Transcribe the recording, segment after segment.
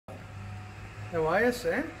How are you,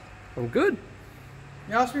 Sam? I'm good.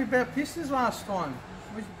 You asked me about pistons last time.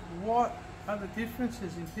 What are the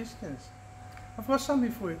differences in pistons? I've got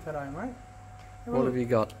something for you today, mate. What have you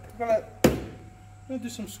got? I'm going to do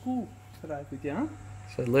some school today with you, huh?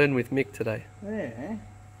 So learn with Mick today. Yeah.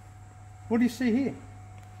 What do you see here?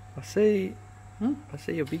 I see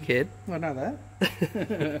your big head. I know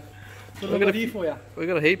that. What have I got here for you? We've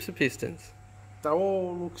got heaps of pistons. They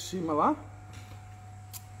all look similar.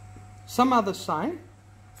 Some are the same,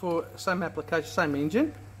 for same application, same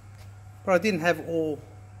engine. But I didn't have all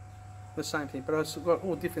the same thing, but I've got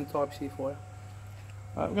all different types here for you.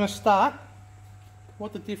 We're going to start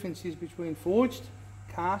what the difference is between forged,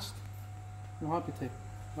 cast and hypertech.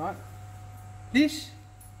 Right? This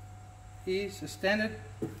is a standard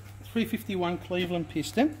 351 Cleveland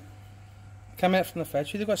piston. Come out from the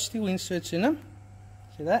factory. They've got steel inserts in them.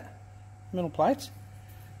 See that? Metal plates.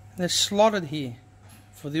 And they're slotted here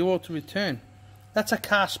for the oil to return. That's a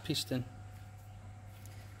cast piston.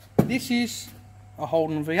 This is a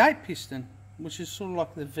Holden V8 piston, which is sort of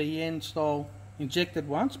like the VN style injected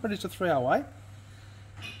ones, but it's a 308.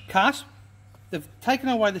 Cast, they've taken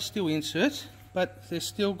away the steel inserts, but they've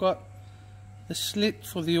still got the slit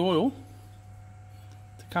for the oil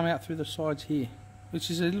to come out through the sides here,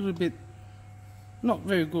 which is a little bit not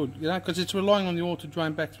very good, you know, because it's relying on the oil to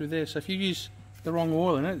drain back through there. So if you use the wrong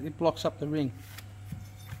oil in it, it blocks up the ring.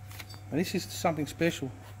 And this is something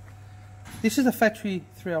special. This is a factory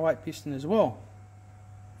 308 piston as well.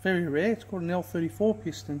 Very rare. It's called an L34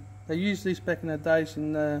 piston. They used these back in the days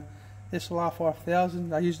in the SLR 5000.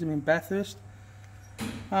 They used them in Bathurst.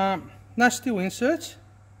 No steel inserts.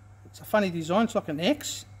 It's a funny design. It's like an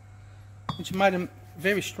X, which made them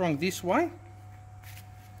very strong this way.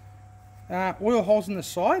 Oil holes in the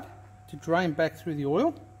side to drain back through the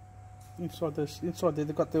oil. Inside there,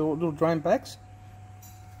 they've got the little drain backs.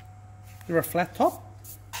 They're a flat top.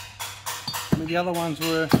 And the other ones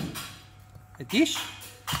were a dish.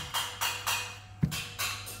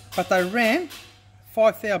 But they ran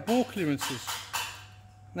 5,000 bore clearances.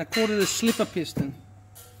 And they called it a slipper piston.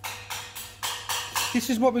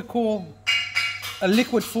 This is what we call a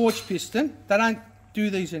liquid forged piston. They don't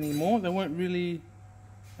do these anymore. They weren't really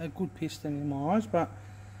a good piston in my eyes, but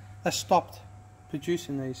they stopped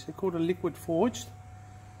producing these. They're called a liquid forged.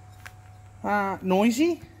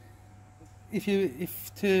 Noisy. If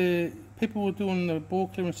people were doing the bore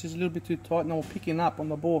clearances a little bit too tight and they were picking up on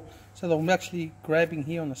the bore, so they were actually grabbing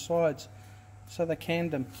here on the sides, so they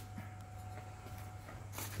canned them.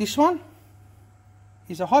 This one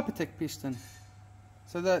is a hypertech piston.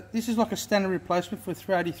 So this is like a standard replacement for a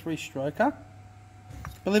 383 stroker.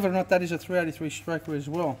 Believe it or not, that is a 383 stroker as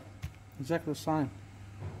well. Exactly the same.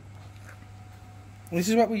 And this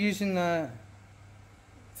is what we use in the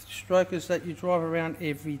strokers that you drive around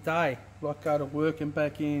every day, like go to work and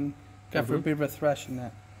back in, go for a bit of a thrash and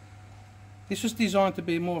that. This was designed to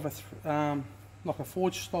be more of a like a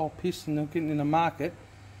forged style piston they're getting in the market,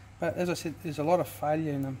 but as I said, there's a lot of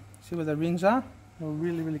failure in them. See where the rings are? They're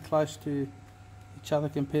really close to each other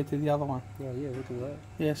compared to the other one. Oh yeah, look at that.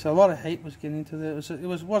 Yeah, so a lot of heat was getting into there.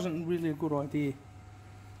 It wasn't really a good idea.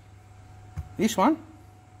 This one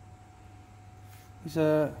is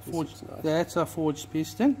a forged. Nice. Yeah, it's a forged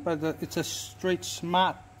piston, but it's a street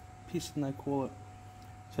smart piston they call it.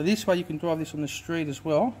 So this way you can drive this on the street as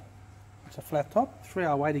well. It's a flat top,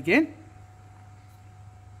 308 again.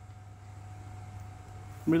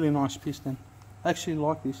 Really nice piston. I actually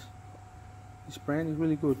like this. This brand is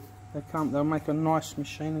really good. They'll make a nice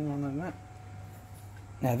machining on it and that.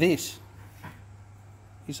 Now this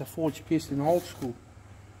is a forged piston, old school,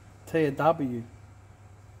 TW.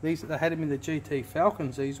 They had them in the GT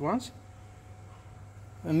Falcons, these ones.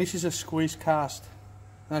 And this is a squeezed cast.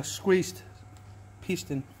 No, squeezed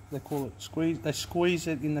piston, they call it. They squeeze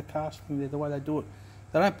it in the casting there, the way they do it.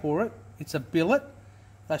 They don't pour it, it's a billet.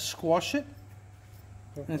 They squash it,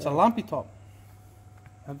 and it's a lumpy top.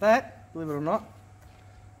 And that, believe it or not,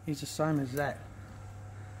 is the same as that.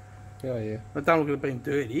 Oh yeah. I don't look at it being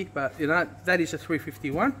dirty, but you know, that is a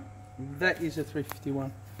 351. That is a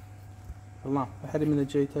 351. A lump. I had him in the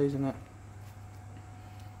GTs and that.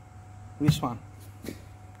 This one.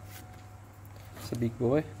 It's a big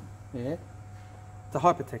boy. Yeah. The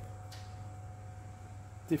hypertech.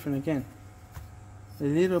 Different again. A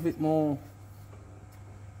little bit more,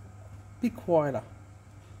 bit quieter.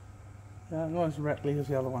 Not as rattly as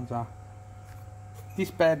the other ones are. This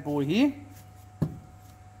bad boy here,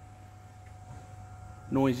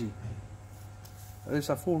 noisy. There's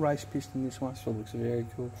a full race piston, this one. This one looks very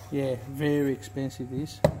cool. Yeah, very expensive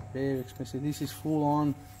this. Very expensive. This is full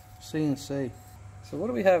on CNC. So what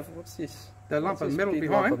do we have? What's this? The lump of metal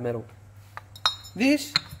behind. Lump of metal.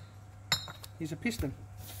 This is a piston.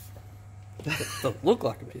 Doesn't look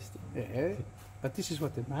like a piston. Yeah, but this is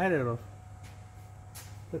what they're made out of.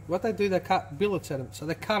 But what they do, they cut billets out of it. So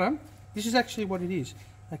they cut them. This is actually what it is.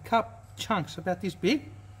 They cut chunks about this big.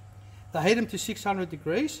 They heat them to 600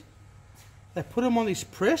 degrees. They put them on this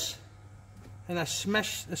press, and they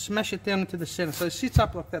smash it down into the center. So it sits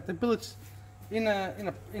up like that. The billet's in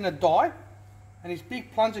a die, and this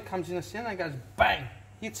big plunger comes in the center and goes bang,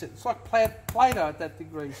 hits it. It's like Play-Doh at that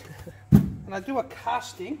degree. And I do a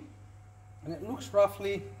casting, and it looks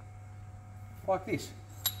roughly like this.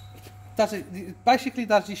 It basically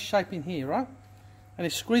does this shape in here, right? And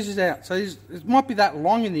it squeezes out. So it might be that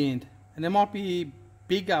long in the end, and it might be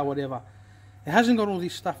bigger or whatever. It hasn't got all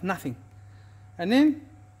this stuff, nothing. And then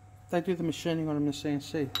they do the machining on them in the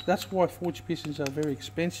CNC. That's why forged pistons are very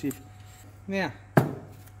expensive. Now,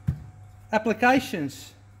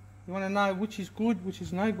 applications. You want to know which is good, which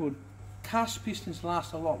is no good. Cast pistons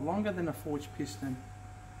last a lot longer than a forged piston.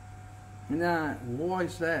 Now, why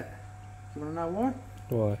is that? Do you want to know why?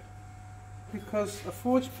 Why? Because a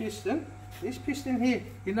forged piston, this piston here,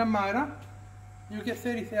 in a motor, you'll get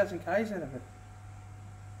 30,000 Ks out of it.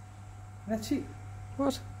 That's it.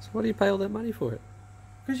 What? So what do you pay all that money for it?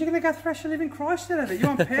 Because you're going to go thrash a living Christ out of it. You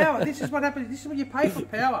want power. This is what happens. This is what you pay for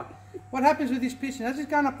power. What happens with this piston? As it's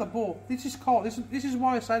going up the bore, this is cold. This is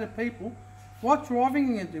why I say to people, what driving are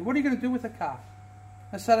you going to do? What are you going to do with a car?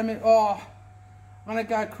 I say to me, oh, I'm going to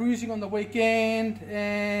go cruising on the weekend,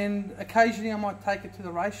 and occasionally I might take it to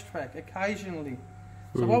the racetrack. Occasionally.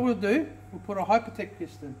 So what we'll do, we'll put a Hypertech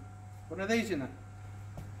piston. What are these in it?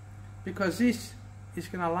 Because this is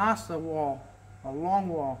going to last a while, a long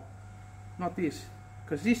while. Not this.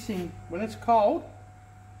 Because this thing, when it's cold,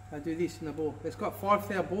 I do this in the bore. It's got 5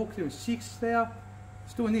 thou bore clearance, 6 thou.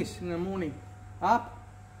 It's doing this in the morning. Up,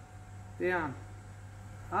 down,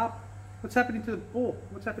 up. What's happening to the bore?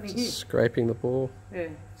 What's happening here? Scraping the bore. Yeah.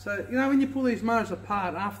 So, you know, when you pull these motors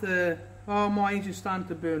apart after, oh, my engine's starting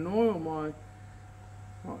to burn oil,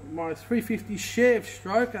 my 350 Chev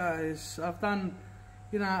stroker I've done,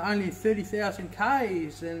 you know, only 30,000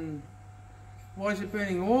 Ks, and why is it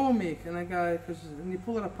burning oil, Mick? And they go, because when you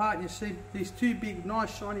pull it apart and you see these 2 big,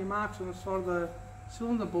 nice, shiny marks on the side of the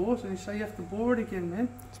cylinder bores, and you say you have to bore it again, man.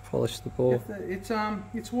 Let's polish the bore.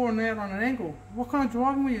 It's worn out on an angle. What kind of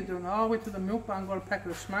driving were you doing? Oh, I went to the milk bar and got a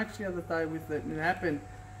packet of smokes the other day with it, and it happened.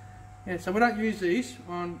 Yeah, so we don't use these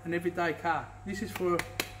on an everyday car. This is for,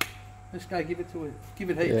 let's go give it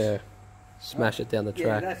heaps. Yeah, smash it down the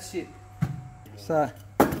track. Yeah, that's it. So,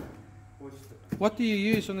 what do you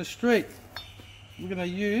use on the street? We're going to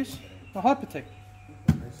use the Hypertech.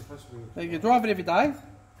 So you can drive it every day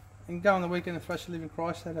and go on the weekend and thrash a living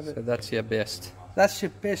Christ out of it. So that's your best. That's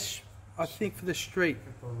your best, I think, for the street.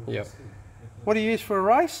 Yep. What do you use for a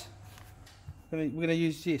race? We're going to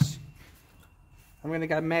use this. I'm going to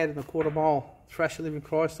go mad in a quarter mile, thrash a living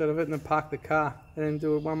Christ out of it, and then park the car, and then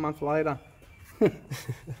do it 1 month later.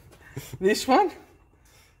 This one's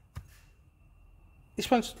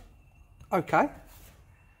okay.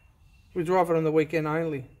 We drive it on the weekend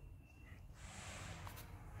only.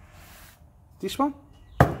 This one,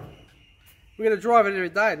 we're going to drive it every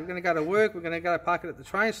day. We're going to go to work, we're going to go park it at the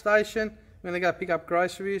train station, we're going to go pick up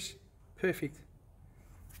groceries. Perfect.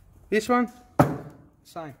 This one,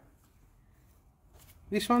 same.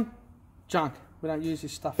 This one, junk. We don't use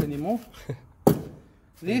this stuff anymore.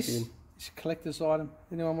 This is a collector's item.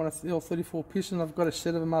 Anyone want a L34 piston? I've got a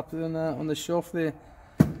set of them up on the shelf there.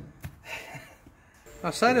 I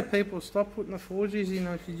say to people, stop putting the forges in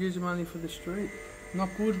if you use them only for the street. Not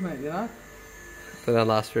good, mate, you know? They don't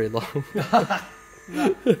last very long.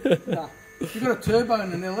 No. If you've got a turbo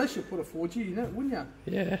in an LS, you'll put a forge in it, wouldn't you?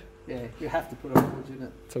 Yeah. Yeah, you have to put a forge in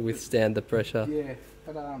it. To withstand the pressure. Yeah,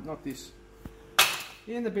 but not this.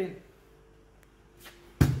 In the bin.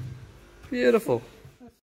 Beautiful.